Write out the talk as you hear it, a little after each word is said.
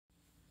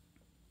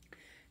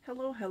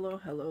Hello, hello,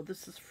 hello.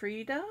 This is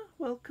Frida.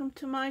 Welcome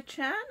to my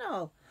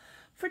channel.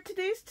 For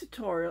today's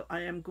tutorial, I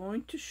am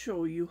going to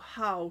show you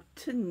how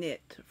to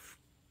knit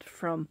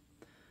from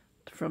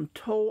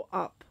toe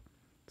up,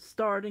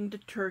 starting the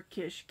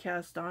Turkish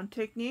cast on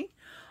technique.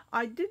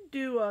 I did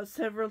do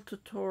several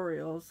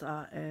tutorials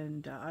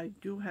and I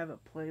do have a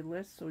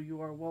playlist, so you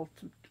are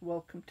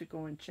welcome to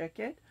go and check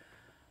it.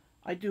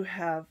 I do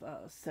have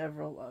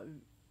several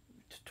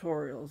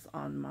tutorials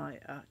on my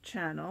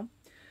channel.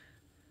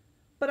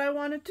 But I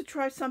wanted to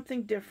try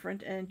something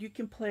different, and you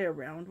can play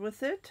around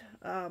with it.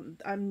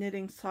 I'm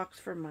knitting socks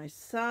for my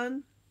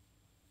son.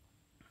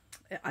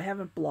 I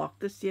haven't blocked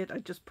this yet. I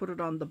just put it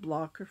on the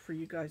blocker for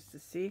you guys to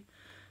see,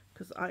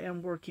 because I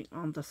am working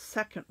on the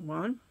second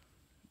one.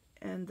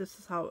 And this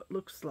is how it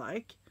looks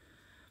like.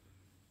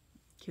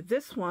 Okay,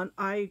 this one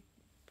I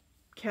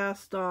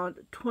cast on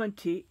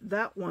 20.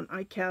 That one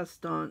I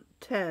cast on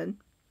 10.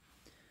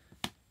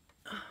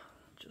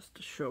 Just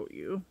to show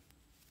you.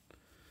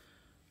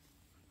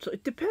 So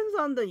it depends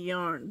on the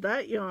yarn.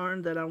 That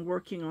yarn that I'm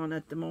working on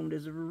at the moment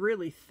is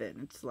really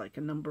thin. It's like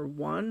a number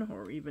 1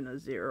 or even a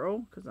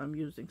 0 because I'm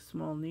using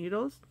small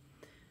needles.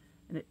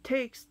 And it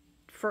takes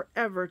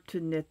forever to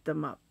knit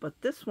them up.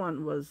 But this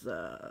one was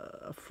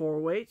a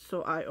 4-weight,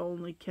 so I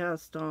only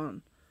cast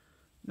on,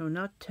 no,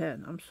 not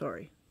 10, I'm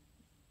sorry.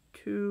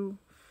 2,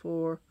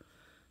 4,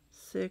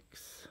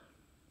 6,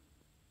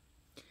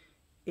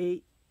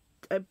 8,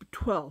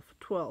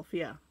 12,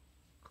 yeah.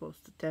 Close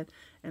to 10,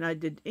 and I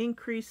did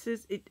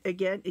increases.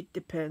 It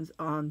depends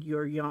on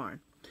your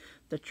yarn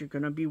that you're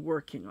going to be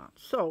working on.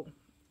 So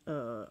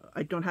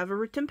I don't have a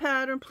written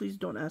pattern. Please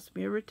don't ask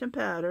me a written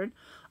pattern.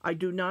 I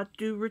do not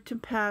do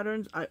written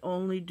patterns. I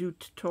only do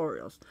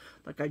tutorials.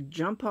 Like, I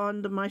jump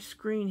onto my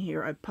screen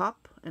here, I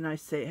pop and I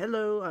say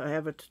hello, I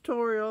have a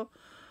tutorial.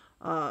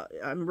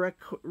 I'm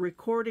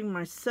recording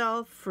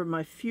myself for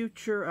my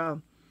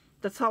future.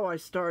 That's how I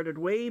started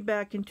way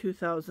back in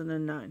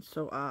 2009.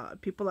 So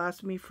people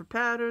ask me for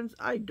patterns.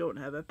 I don't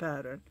have a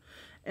pattern.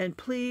 And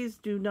please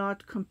do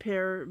not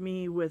compare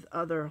me with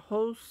other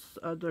hosts,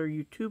 other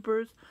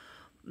YouTubers.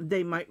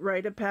 They might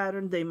write a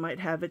pattern. They might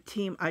have a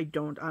team. I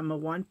don't. I'm a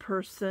one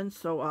person.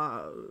 So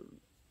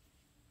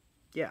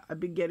yeah, I've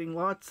been getting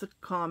lots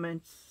of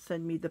comments.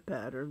 Send me the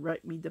pattern.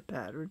 Write me the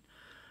pattern.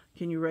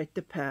 Can you write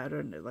the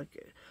pattern?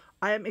 Like,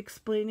 I am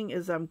explaining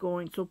as I'm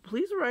going, so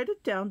please write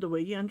it down the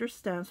way you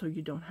understand so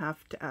you don't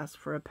have to ask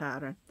for a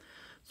pattern.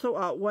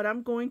 So what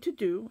I'm going to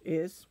do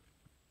is,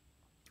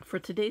 for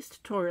today's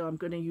tutorial, I'm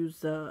going to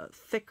use a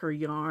thicker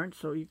yarn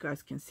so you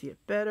guys can see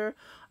it better.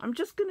 I'm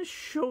just going to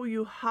show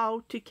you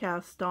how to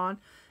cast on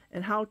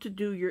and how to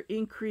do your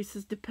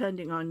increases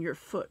depending on your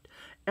foot.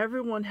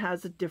 Everyone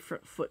has a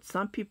different foot.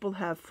 Some people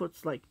have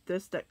foots like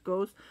this that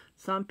goes.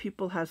 Some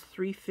people has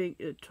 3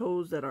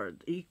 toes that are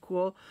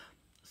equal.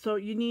 So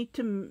you need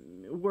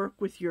to work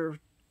with your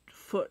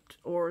foot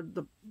or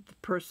the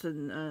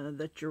person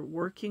that you're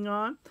working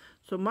on.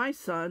 So my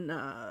son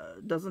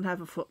doesn't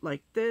have a foot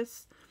like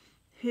this.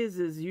 His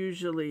is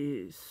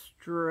usually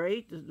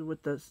straight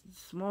with the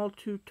small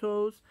 2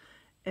 toes,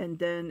 and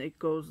then it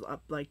goes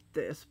up like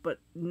this, but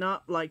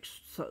not like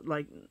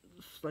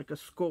a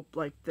scope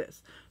like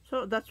this.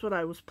 So that's what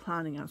I was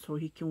planning on, so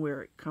he can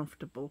wear it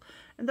comfortable.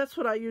 And that's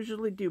what I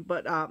usually do.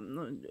 But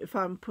if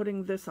I'm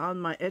putting this on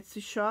my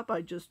Etsy shop,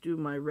 I just do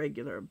my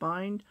regular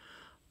bind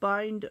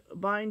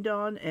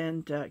on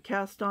and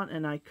cast on,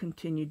 and I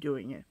continue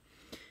doing it.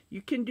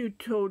 You can do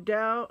toe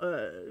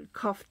down,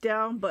 cuff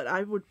down, but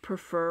I would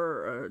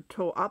prefer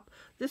toe up.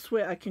 This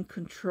way I can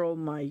control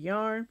my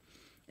yarn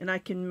and I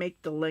can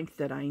make the length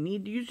that I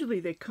need. Usually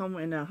they come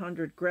in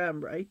 100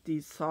 gram, right?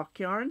 These sock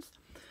yarns.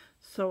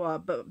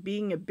 So, but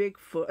being a big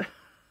foot,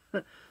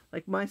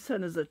 like my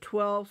son is a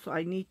 12, so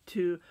I need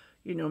to,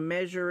 you know,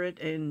 measure it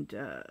and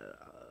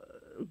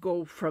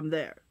go from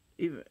there.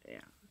 Yeah.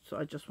 So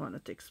I just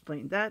wanted to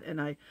explain that,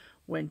 and I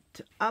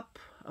went up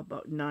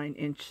about 9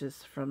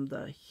 inches from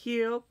the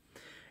heel.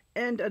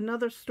 And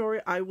another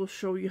story, I will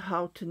show you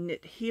how to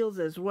knit heels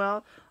as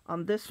well.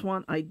 On this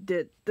one, I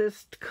did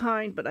this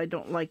kind, but I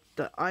don't like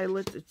the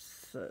eyelets.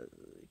 It's,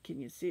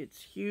 can you see,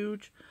 it's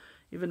huge.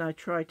 Even I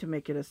try to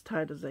make it as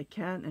tight as I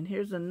can. And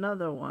here's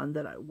another one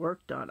that I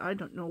worked on. I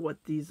don't know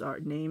what these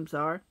names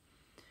are.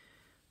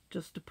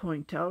 Just to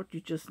point out,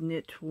 you just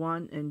knit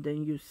one and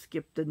then you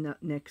skip the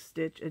next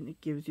stitch, and it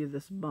gives you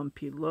this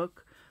bumpy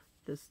look,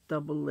 this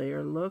double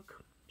layer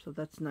look. So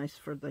that's nice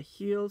for the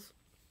heels.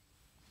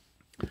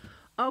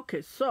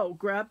 Okay, so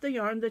grab the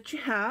yarn that you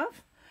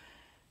have.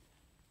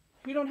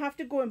 You don't have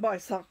to go and buy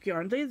sock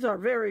yarn. These are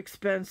very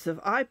expensive.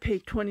 I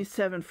paid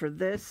 $27 for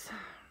this.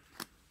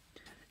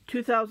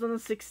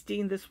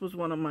 2016, this was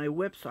one of my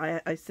whips.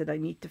 I said I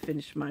need to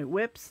finish my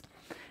whips.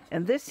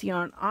 And this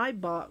yarn I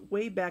bought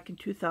way back in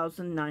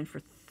 2009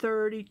 for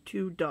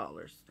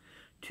 $32.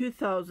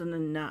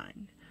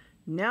 2009.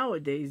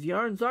 Nowadays,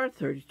 yarns are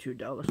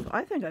 $32. So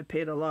I think I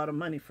paid a lot of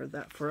money for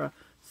that, for a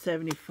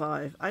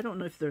 75. I don't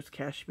know if there's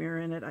cashmere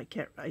in it.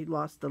 I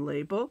lost the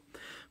label.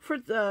 For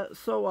the,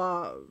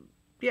 so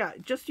yeah,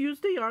 just use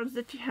the yarns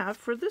that you have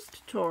for this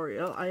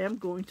tutorial. I am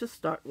going to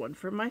start one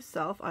for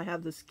myself. I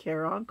have this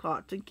Caron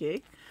cotton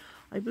cake.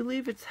 I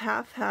believe it's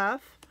half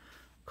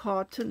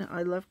cotton.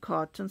 I love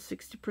cotton,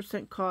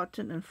 60%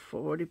 cotton and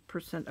 40%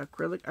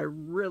 acrylic. I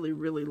really,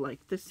 really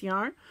like this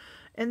yarn.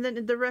 And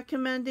then the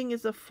recommending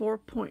is a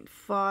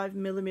 4.5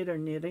 millimeter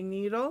knitting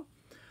needle.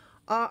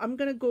 I'm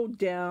going to go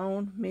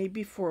down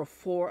maybe for a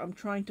 4. I'm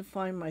trying to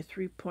find my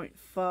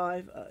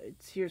 3.5.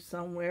 It's here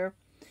somewhere.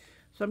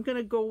 So I'm going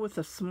to go with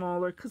a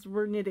smaller because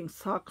we're knitting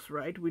socks,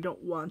 right? We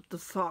don't want the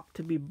sock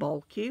to be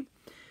bulky.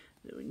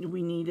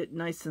 We need it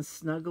nice and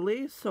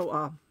snuggly.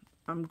 So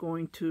I'm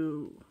going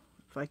to,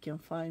 if I can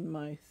find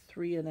my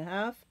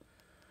 3.5,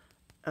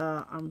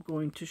 I'm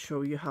going to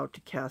show you how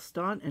to cast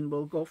on and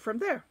we'll go from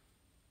there.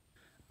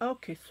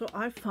 Okay, so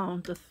I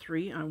found the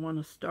 3. I want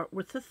to start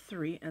with the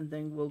 3 and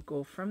then we'll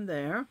go from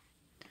there.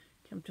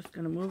 Okay, I'm just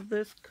going to move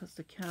this because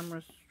the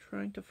camera's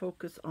trying to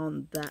focus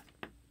on that.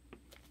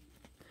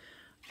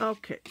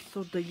 Okay,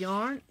 so the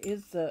yarn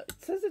is, it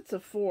says it's a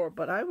 4,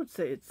 but I would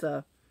say it's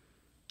a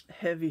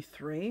heavy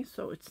 3,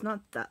 so it's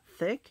not that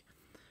thick.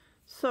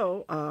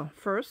 So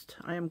first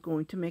I am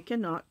going to make a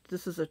knot.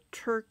 This is a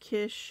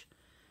Turkish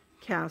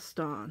cast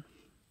on.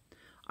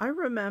 I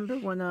remember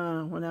when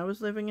I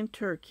was living in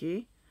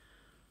Turkey,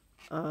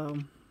 I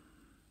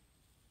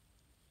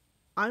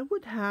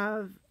would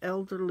have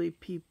elderly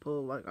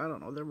people, like, I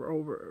don't know, they were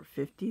over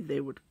 50, they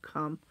would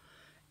come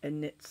and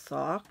knit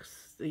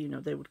socks. You know,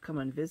 they would come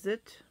and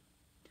visit.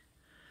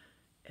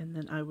 And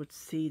then I would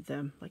see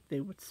them, like they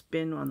would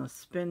spin on a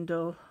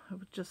spindle. I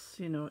would just,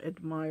 you know,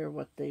 admire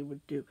what they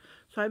would do.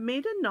 So I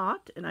made a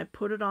knot and I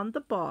put it on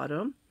the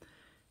bottom.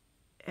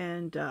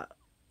 And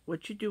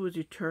what you do is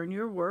you turn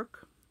your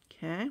work,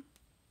 okay?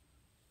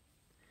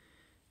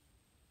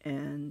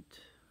 And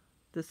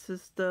this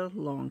is the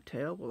long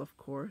tail. Well, of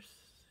course,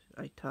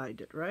 I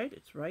tied it right.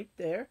 It's right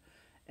there.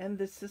 And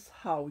this is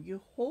how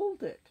you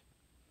hold it.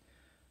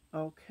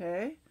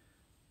 Okay,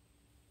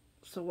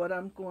 so what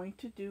I'm going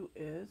to do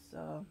is,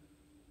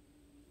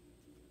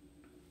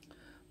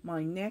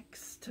 my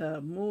next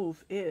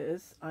move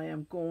is I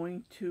am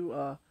going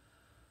to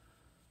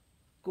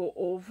go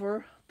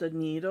over the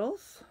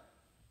needles.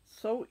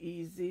 So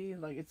easy,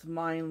 like it's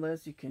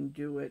mindless, you can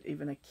do it,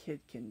 even a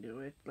kid can do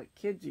it. Like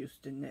kids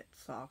used to knit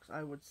socks,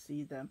 I would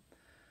see them.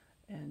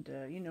 And,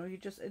 you know, you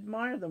just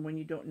admire them when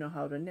you don't know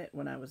how to knit.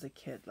 When I was a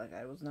kid, like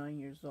I was 9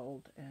 years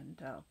old.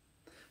 And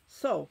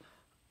so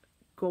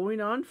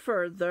going on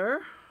further,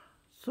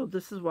 so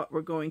this is what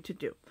we're going to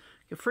do.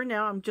 Okay, for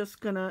now, I'm just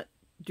going to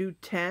do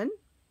 10.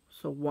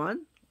 So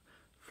 1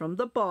 from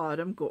the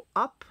bottom, go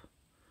up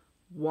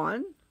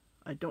 1.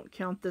 I don't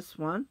count this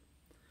one.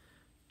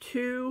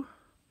 2,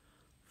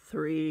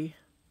 3,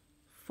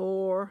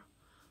 4,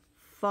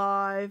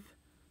 5,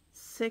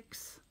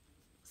 6,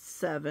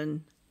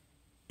 7,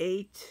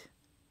 8,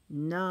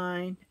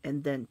 9,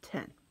 and then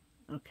 10.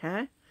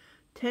 Okay?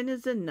 10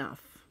 is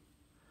enough.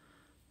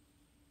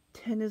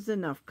 10 is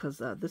enough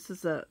because this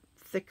is a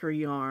thicker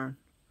yarn.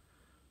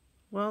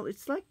 Well,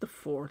 it's like the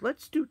 4.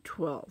 Let's do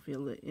 12.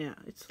 Yeah,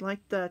 it's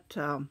like that,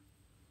 the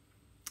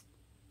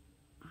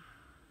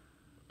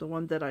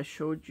one that I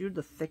showed you,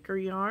 the thicker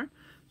yarn.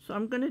 So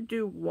I'm going to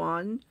do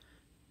 1,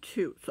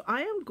 2. So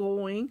I am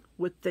going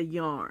with the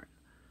yarn.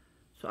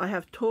 So I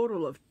have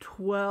total of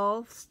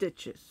 12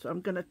 stitches. So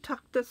I'm going to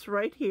tuck this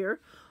right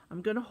here.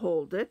 I'm going to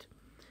hold it.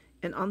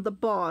 And on the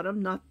bottom,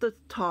 not the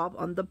top,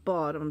 on the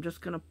bottom, I'm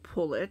just going to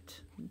pull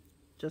it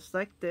just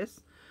like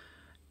this.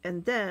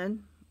 And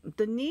then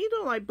the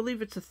needle, I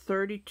believe it's a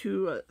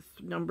 32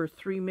 number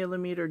 3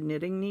 millimeter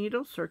knitting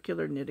needle,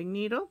 circular knitting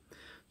needle.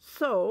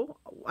 So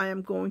I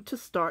am going to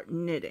start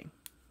knitting.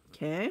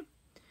 Okay.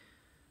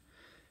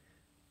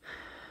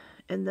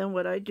 And then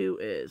what I do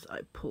is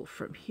I pull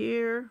from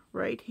here,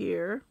 right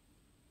here,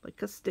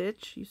 like a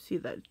stitch. You see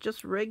that?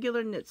 Just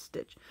regular knit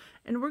stitch.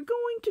 And we're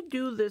going to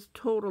do this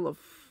total of,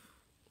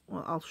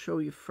 well, I'll show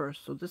you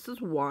first. So this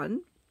is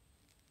 1.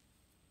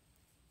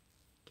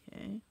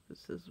 Okay,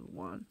 this is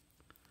 1.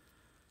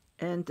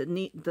 And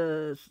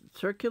the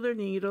circular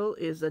needle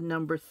is a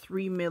number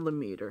 3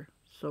 millimeter.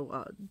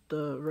 So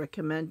the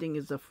recommending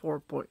is a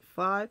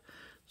 4.5.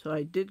 So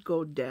I did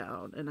go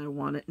down and I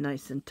want it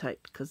nice and tight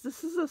because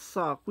this is a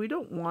sock. We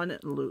don't want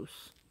it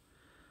loose.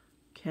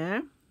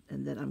 Okay,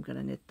 and then I'm going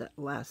to knit that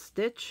last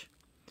stitch.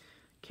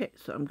 Okay,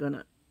 so I'm going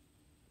to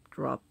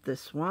drop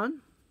this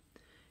one.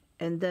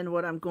 And then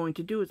what I'm going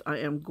to do is I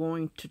am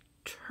going to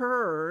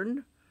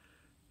turn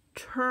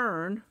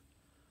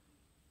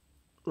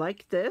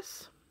like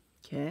this.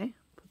 Okay,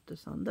 put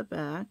this on the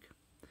back.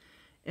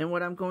 And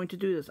what I'm going to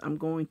do is I'm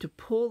going to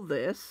pull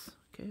this.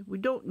 Okay, we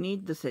don't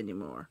need this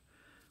anymore.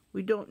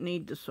 We don't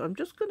need this, so I'm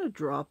just going to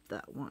drop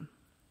that one.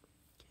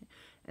 Okay.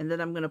 And then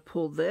I'm going to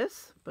pull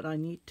this, but I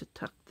need to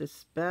tuck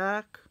this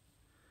back.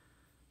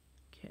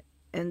 Okay,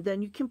 and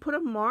then you can put a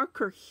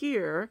marker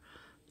here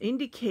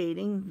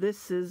indicating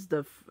this is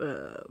the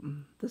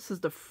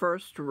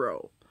first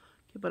row.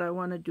 Okay, but I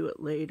want to do it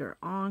later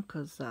on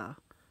because yeah,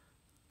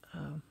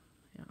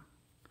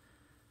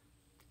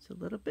 it's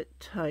a little bit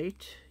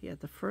tight. Yeah,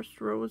 the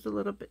first row is a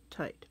little bit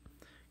tight.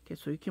 Okay,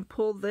 so you can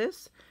pull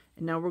this,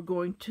 and now we're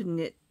going to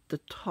knit the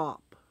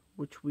top,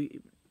 which we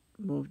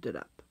moved it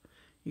up.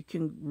 You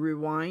can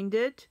rewind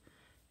it,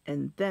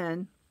 and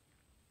then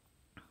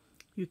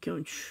you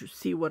can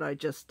see what I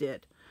just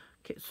did.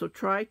 Okay, so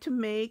try to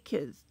make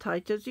it as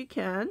tight as you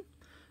can.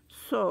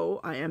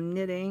 So I am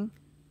knitting,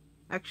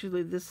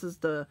 actually this is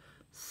the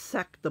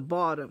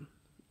bottom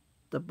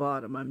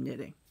I'm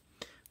knitting.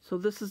 So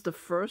this is the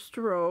first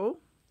row,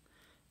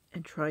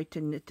 and try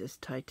to knit as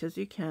tight as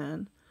you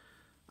can.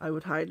 I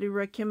would highly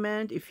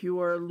recommend, if you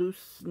are a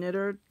loose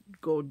knitter,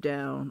 go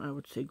down. I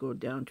would say go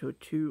down to a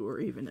 2 or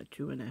even a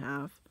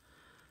 2.5.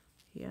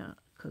 Yeah,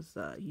 because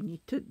you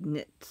need to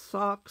knit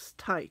socks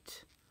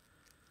tight.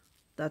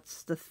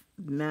 That's the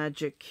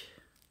magic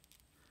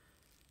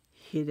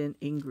hidden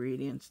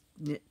ingredients.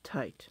 Knit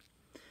tight.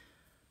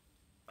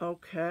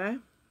 Okay,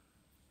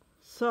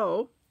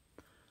 so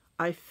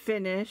I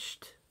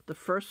finished the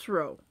first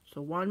row.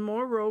 So one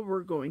more row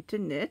we're going to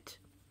knit.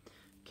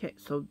 Okay,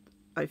 so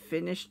I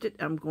finished it.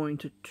 I'm going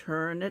to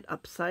turn it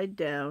upside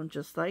down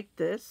just like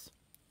this.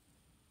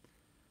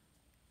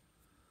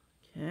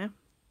 Okay,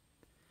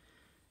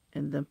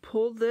 and then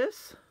pull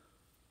this.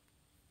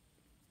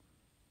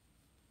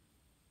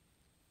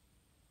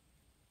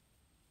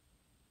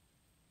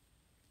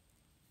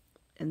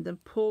 And then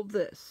pull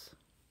this.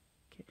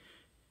 Okay,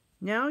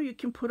 now you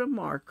can put a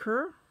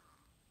marker,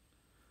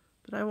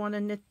 but I want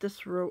to knit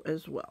this row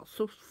as well.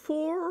 So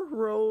 4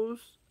 rows,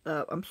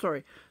 I'm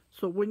sorry,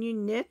 so when you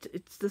knit,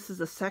 this is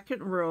the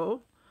second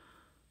row.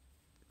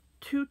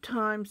 2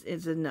 times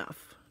is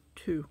enough.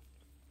 2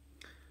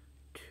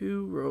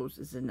 rows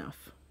is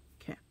enough.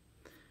 Okay,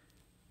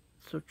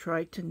 so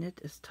try to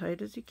knit as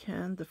tight as you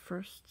can the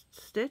first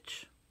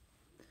stitch,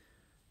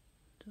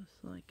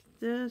 just like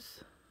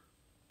this.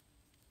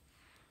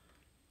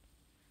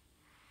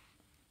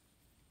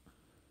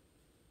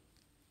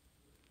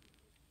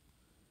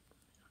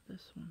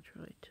 This one,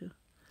 try to.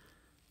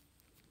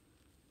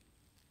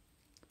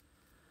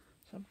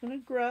 So I'm going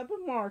to grab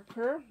a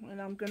marker, and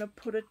I'm going to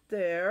put it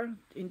there,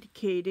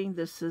 indicating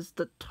this is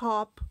the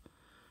top,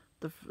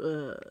 the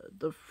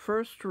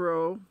first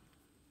row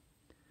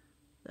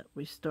that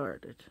we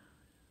started.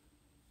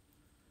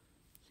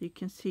 So you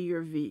can see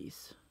your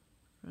V's,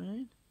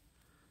 right?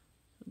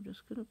 So I'm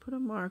just going to put a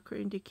marker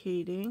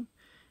indicating,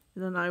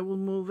 and then I will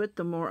move it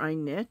the more I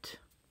knit.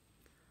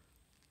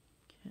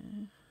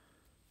 Okay.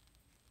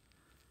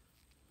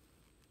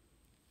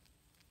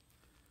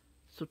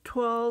 So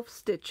 12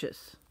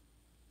 stitches.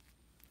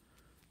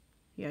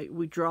 Yeah,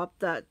 we dropped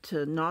that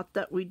knot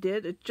that we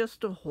did. It's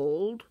just to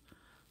hold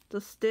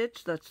the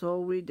stitch. That's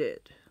all we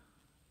did.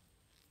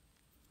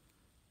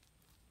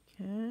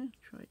 Okay,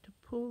 try to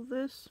pull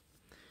this.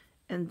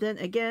 And then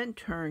again,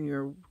 turn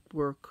your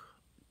work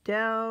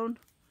down.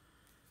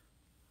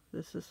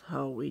 This is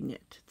how we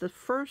knit. The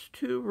first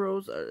 2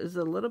 rows is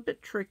a little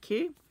bit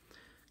tricky,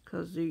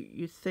 because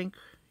you think,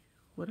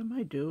 what am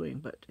I doing?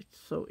 But it's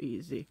so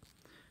easy.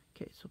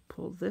 Okay, so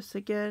pull this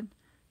again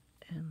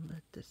and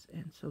let this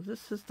in. So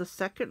this is the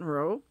second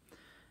row.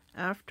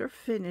 After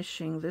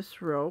finishing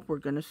this row, we're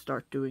going to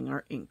start doing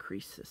our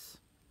increases.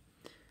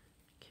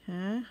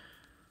 Okay.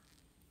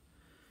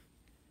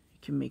 You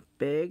can make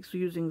bags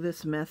using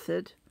this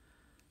method.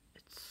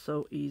 It's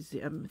so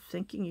easy. I'm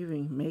thinking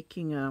even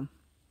making a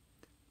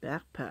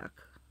backpack,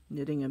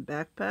 knitting a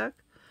backpack,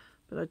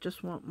 but I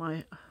just want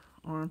my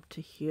arm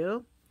to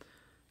heal.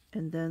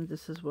 And then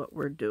this is what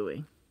we're doing.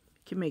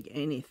 You can make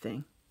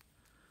anything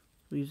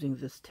using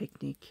this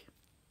technique.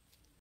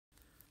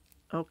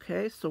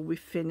 Okay, so we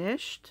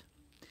finished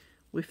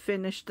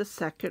the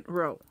second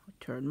row. I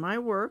turned my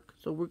work,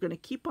 so we're going to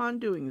keep on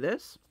doing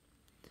this.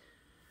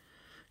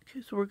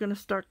 Okay, so we're going to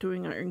start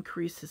doing our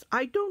increases.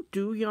 I don't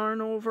do yarn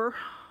over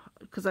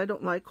because I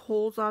don't like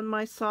holes on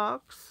my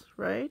socks,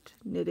 right?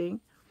 Knitting.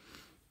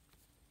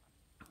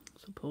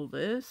 So pull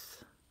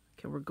this.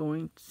 Okay, we're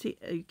going to see,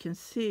 you can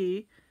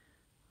see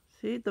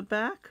the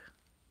back?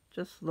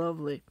 Just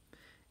lovely.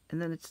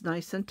 And then it's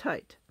nice and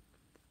tight.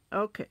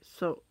 Okay,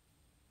 so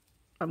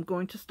I'm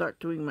going to start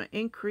doing my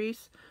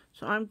increase.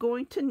 So I'm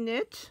going to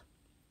knit.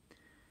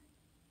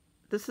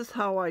 This is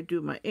how I do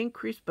my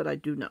increase, but I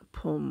do not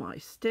pull my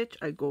stitch.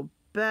 I go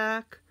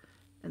back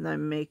and I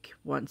make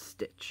 1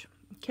 stitch.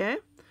 Okay,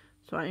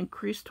 so I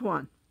increased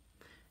 1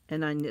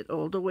 and I knit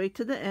all the way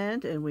to the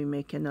end, and we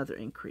make another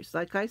increase.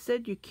 Like I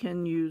said, you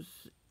can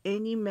use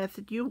any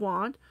method you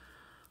want,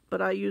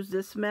 but I use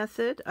this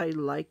method. I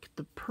like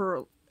the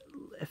purl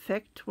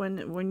effect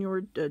when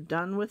you're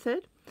done with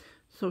it.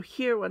 So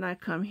here, when I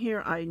come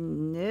here, I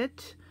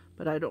knit,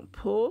 but I don't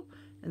pull,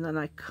 and then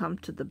I come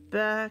to the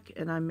back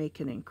and I make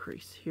an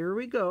increase. Here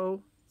we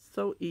go.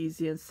 So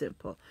easy and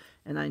simple.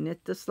 And I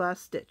knit this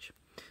last stitch.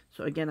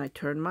 So again, I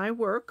turn my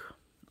work,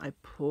 I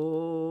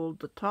pull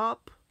the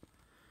top,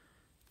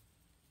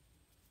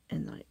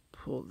 and I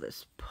pull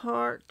this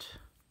part,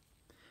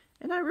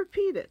 and I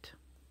repeat it.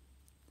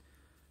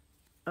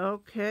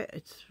 Okay,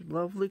 it's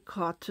lovely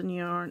cotton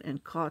yarn,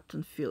 and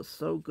cotton feels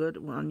so good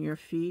on your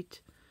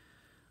feet.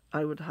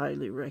 I would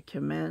highly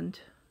recommend.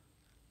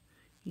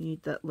 You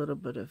need that little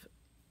bit of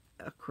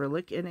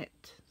acrylic in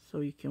it so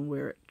you can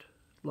wear it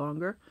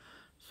longer.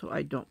 So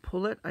I don't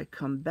pull it, I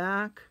come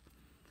back,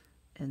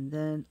 and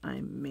then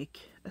I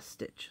make a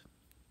stitch.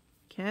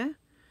 Okay,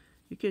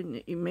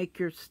 you make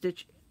your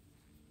stitch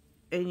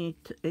any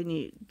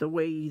the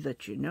way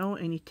that you know,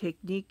 any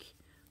technique,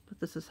 but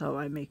this is how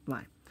I make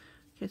mine.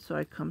 Okay, so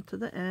I come to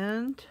the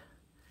end,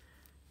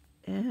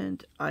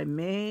 and I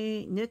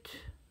may knit,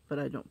 but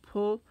I don't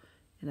pull,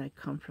 and I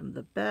come from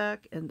the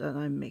back, and then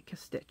I make a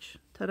stitch.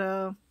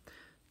 Ta-da!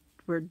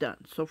 We're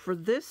done. So for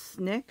this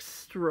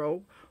next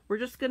row, we're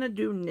just going to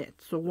do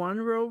knit. So one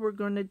row we're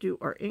going to do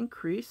our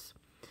increase,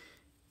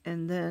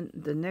 and then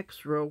the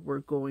next row we're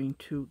going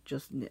to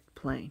just knit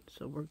plain.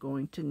 So we're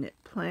going to knit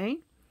plain,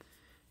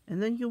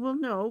 and then you will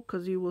know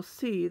because you will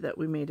see that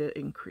we made an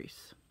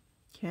increase.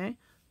 Okay,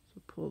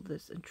 so pull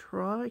this and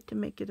try to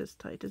make it as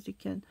tight as you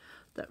can.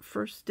 That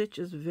first stitch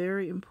is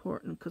very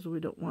important because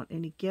we don't want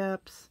any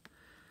gaps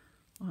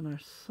on our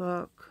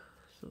sock.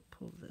 So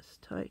pull this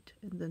tight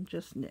and then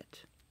just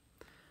knit.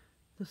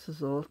 This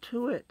is all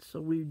to it. So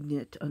we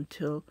knit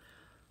until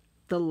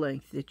the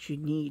length that you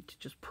need.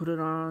 Just put it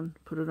on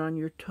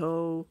your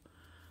toe.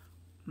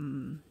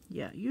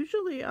 Yeah,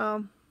 usually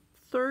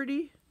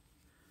 30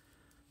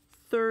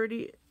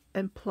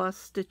 and plus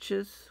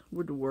stitches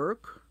would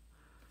work.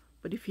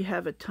 But if you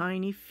have a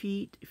tiny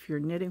feet, if you're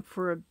knitting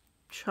for a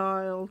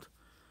child,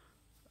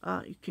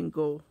 you can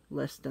go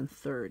less than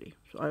 30.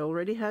 So I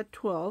already had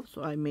 12,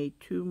 so I made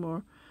 2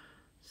 more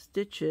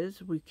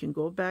stitches. We can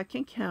go back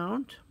and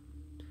count.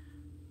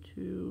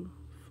 2,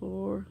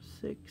 4,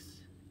 6,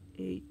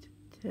 8,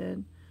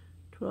 10,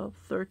 12,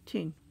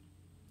 13.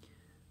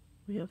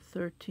 We have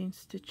 13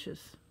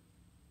 stitches.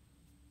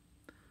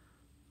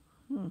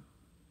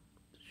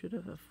 Should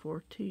have a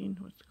 14.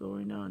 What's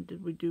going on?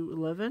 Did we do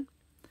 11?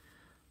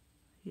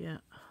 Yeah,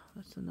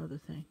 that's another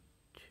thing.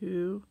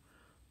 2,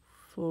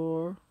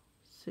 4,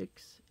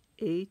 6,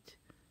 8,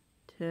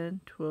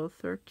 10, 12,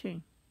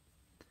 13.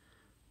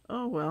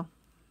 Oh well.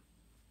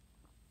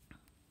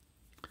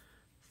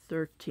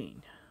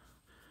 13.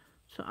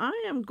 So I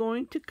am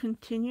going to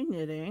continue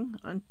knitting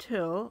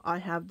until I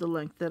have the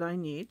length that I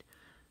need.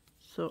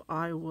 So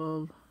I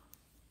will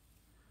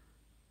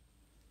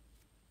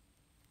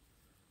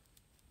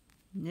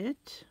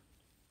knit,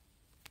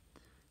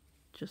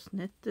 just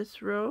knit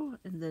this row,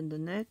 and then the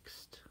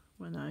next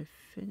when I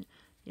finish.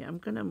 Yeah, I'm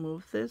gonna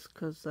move this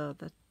because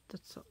that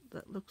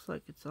looks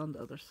like it's on the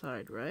other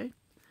side, right?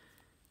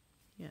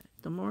 Yeah,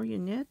 the more you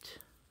knit,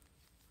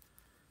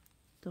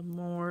 the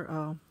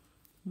more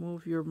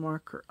move your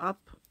marker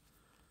up.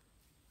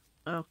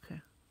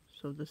 Okay,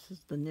 so this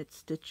is the knit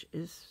stitch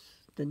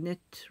the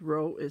knit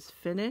row is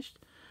finished.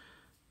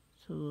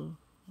 So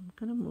I'm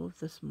gonna move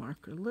this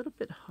marker a little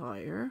bit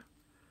higher,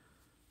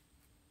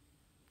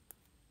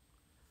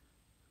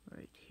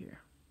 right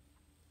here.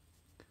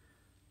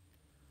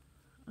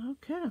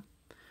 Okay,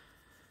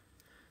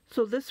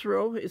 so this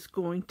row is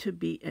going to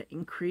be an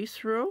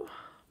increase row,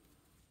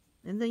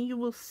 and then you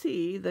will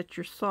see that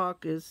your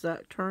sock is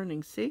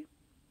turning. See?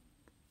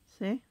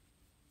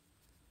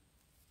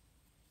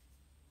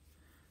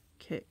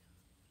 Okay,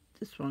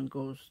 this one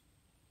goes,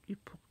 you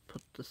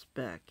put this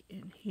back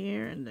in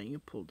here, and then you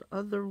pull the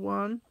other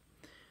one.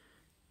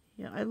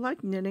 Yeah, I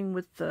like knitting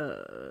with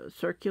the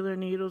circular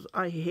needles.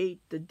 I hate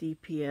the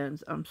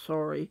DPNs. I'm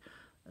sorry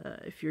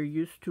if you're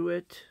used to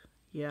it.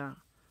 Yeah,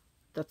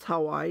 that's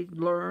how I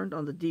learned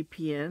on the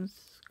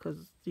DPNs,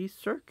 because these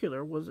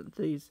circular wasn't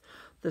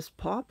this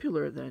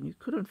popular then. You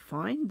couldn't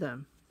find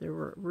them. They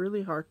were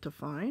really hard to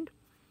find.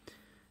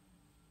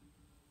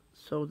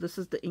 So this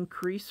is the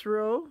increase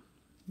row.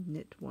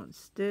 Knit 1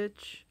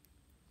 stitch.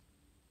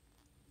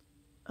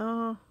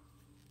 Forgot.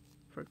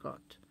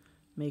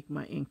 Make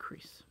my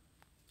increase.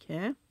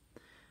 Okay.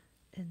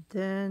 And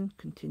then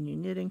continue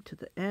knitting to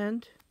the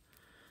end.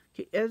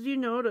 Okay, as you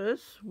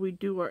notice, we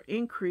do our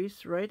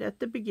increase right at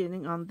the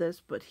beginning on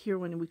this, but here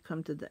when we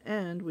come to the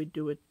end, we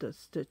do it the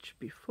stitch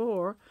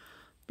before,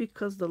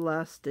 because the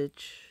last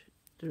stitch,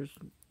 there's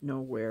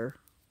nowhere.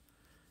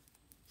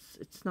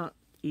 It's not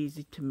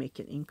easy to make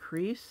an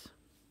increase.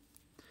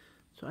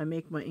 So I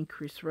make my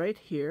increase right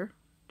here,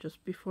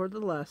 just before the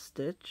last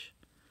stitch,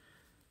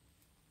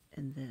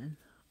 and then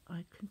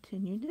I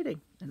continue knitting,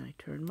 and I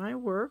turn my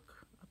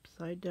work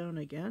upside down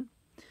again,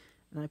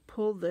 and I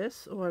pull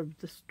this. Oh,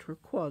 this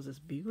turquoise is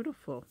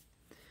beautiful.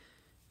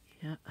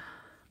 Yeah,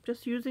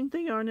 just using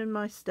the yarn in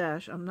my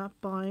stash. I'm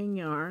not buying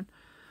yarn.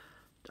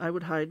 I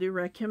would highly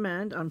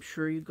recommend. I'm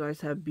sure you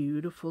guys have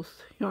beautiful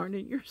yarn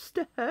in your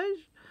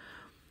stash.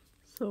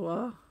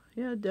 So,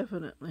 yeah,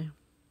 definitely.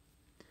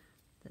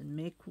 Then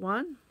make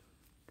one,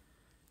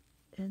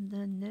 and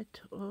then knit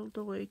all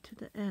the way to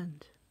the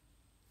end.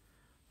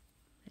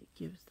 It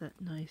gives that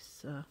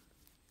nice,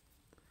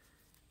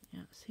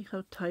 yeah, see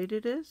how tight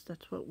it is?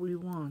 That's what we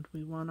want.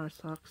 We want our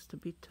socks to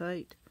be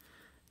tight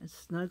and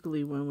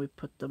snuggly when we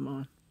put them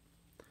on.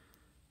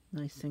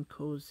 Nice and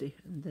cozy.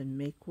 And then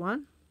make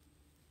one.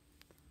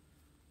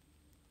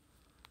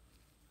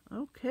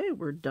 Okay,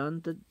 we're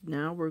done.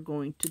 Now we're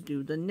going to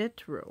do the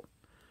knit row.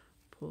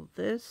 Pull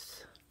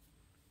this,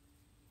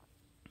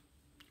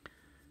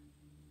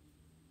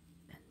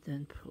 and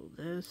then pull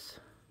this.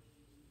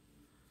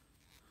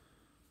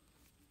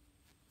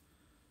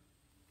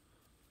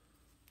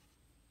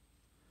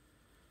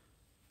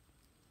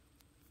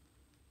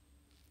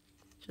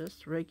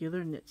 Just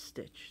regular knit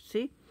stitch.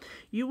 See,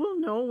 you will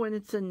know when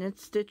it's a knit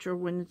stitch or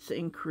when it's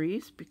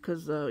increased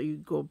because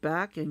you go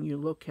back and you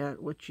look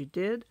at what you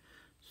did,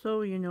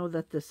 so you know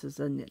that this is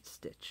a knit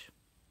stitch.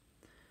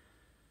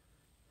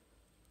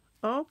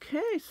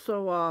 Okay,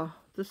 so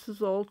this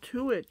is all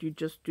to it. You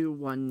just do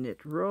one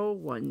knit row,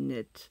 one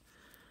knit,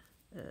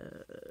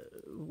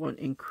 one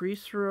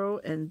increase row,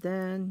 and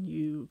then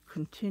you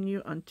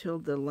continue until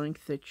the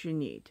length that you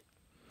need.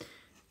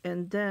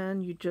 And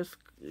then you just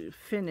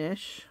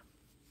finish.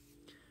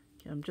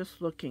 I'm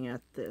just looking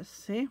at this,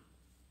 see?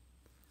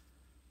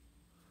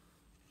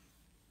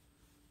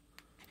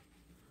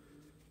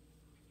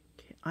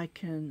 Okay, I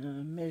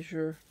can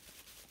measure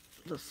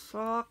the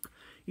sock.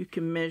 You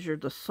can measure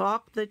the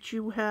sock that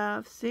you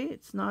have. See,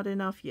 it's not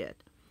enough yet.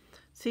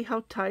 See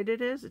how tight it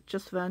is? It's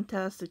just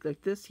fantastic.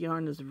 Like, this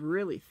yarn is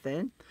really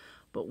thin.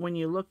 But when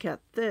you look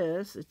at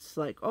this, it's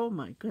like, oh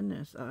my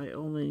goodness, I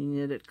only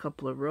knitted a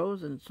couple of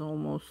rows and it's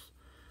almost,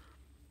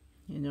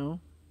 you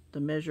know,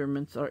 the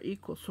measurements are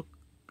equal. So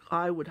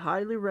I would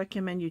highly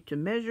recommend you to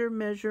measure,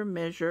 measure,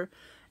 measure,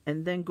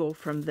 and then go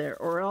from there,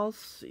 or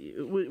else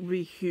it would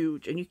be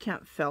huge. And you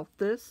can't felt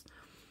this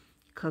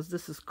because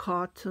this is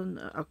cotton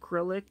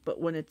acrylic,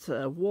 but when it's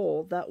a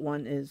wool, that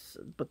one is,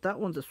 but that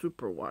one's a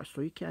superwash,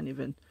 so you can't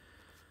even,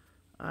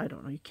 I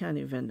don't know, you can't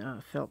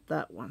even felt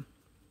that one.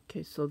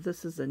 Okay, so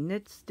this is a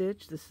knit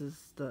stitch. This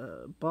is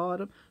the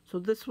bottom. So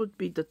this would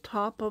be the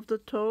top of the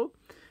toe,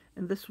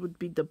 and this would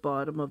be the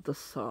bottom of the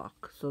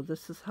sock. So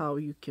this is how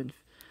you can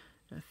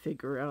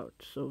figure out.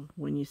 So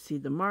when you see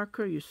the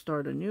marker, you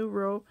start a new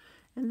row,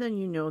 and then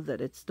you know that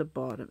it's the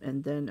bottom.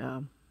 And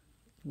then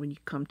when you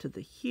come to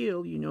the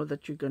heel, you know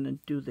that you're going to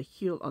do the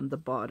heel on the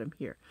bottom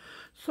here.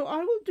 So I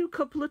will do a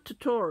couple of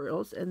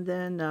tutorials, and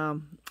then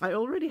I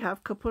already have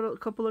a couple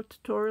of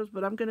tutorials,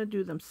 but I'm going to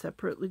do them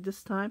separately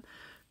this time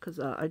because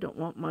I don't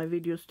want my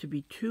videos to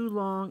be too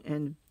long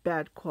and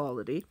bad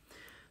quality.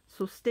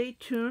 So stay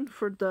tuned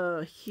for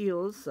the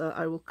heels.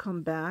 I will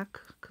come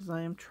back because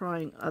I am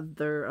trying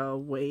other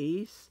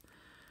ways.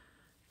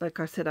 Like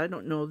I said, I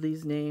don't know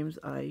these names.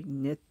 I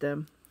knit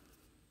them.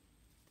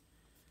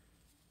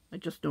 I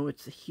just know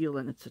it's a heel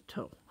and it's a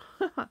toe.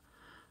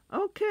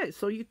 Okay,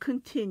 so you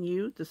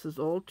continue. This is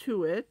all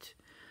to it.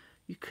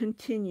 You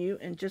continue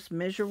and just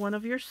measure one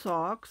of your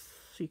socks.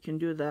 So you can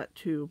do that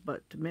too,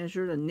 but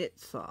measure the knit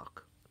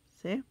sock.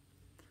 See?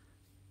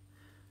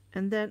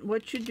 And then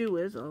what you do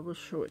is, I will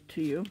show it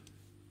to you.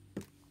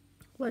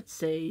 Let's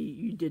say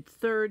you did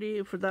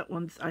 30. For that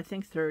one, I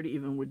think 30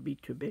 even would be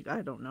too big.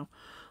 I don't know.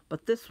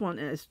 But this one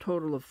is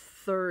total of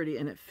 30,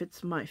 and it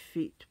fits my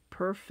feet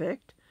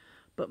perfect.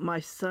 But my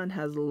son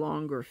has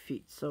longer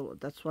feet, so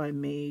that's why I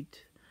made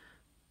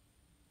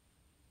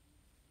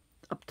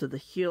up to the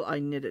heel. I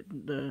knitted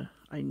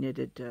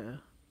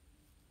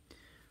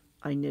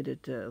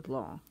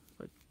long,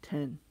 like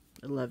 10,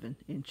 11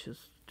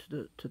 inches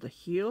to the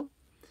heel.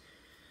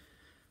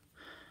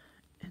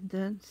 And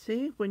then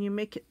see, when you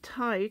make it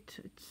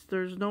tight,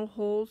 there's no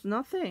holes,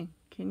 nothing.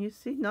 Can you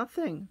see?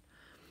 Nothing.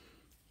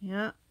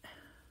 Yeah.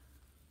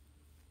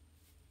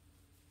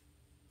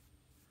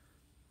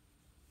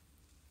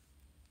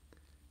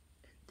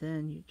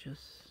 Then you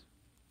just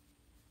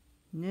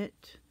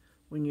knit.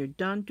 When you're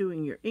done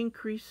doing your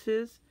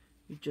increases,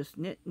 you just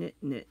knit, knit,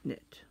 knit,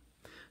 knit.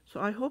 So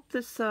I hope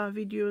this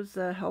video is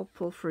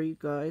helpful for you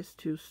guys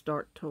to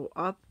start toe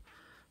up.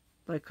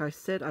 Like I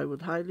said, I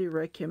would highly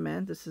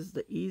recommend. This is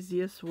the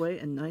easiest way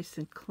and nice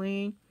and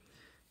clean.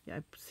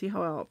 Yeah, see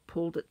how I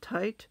pulled it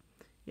tight?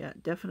 Yeah,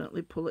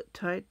 definitely pull it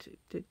tight. It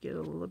did get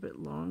a little bit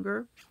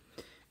longer.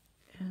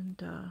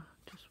 And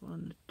just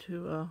wanted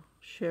to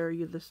share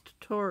you this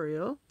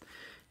tutorial.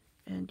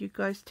 And you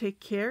guys take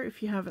care.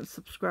 If you haven't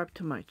subscribed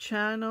to my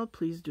channel,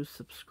 please do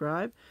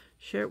subscribe.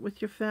 Share it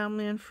with your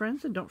family and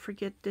friends. And don't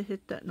forget to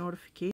hit that notification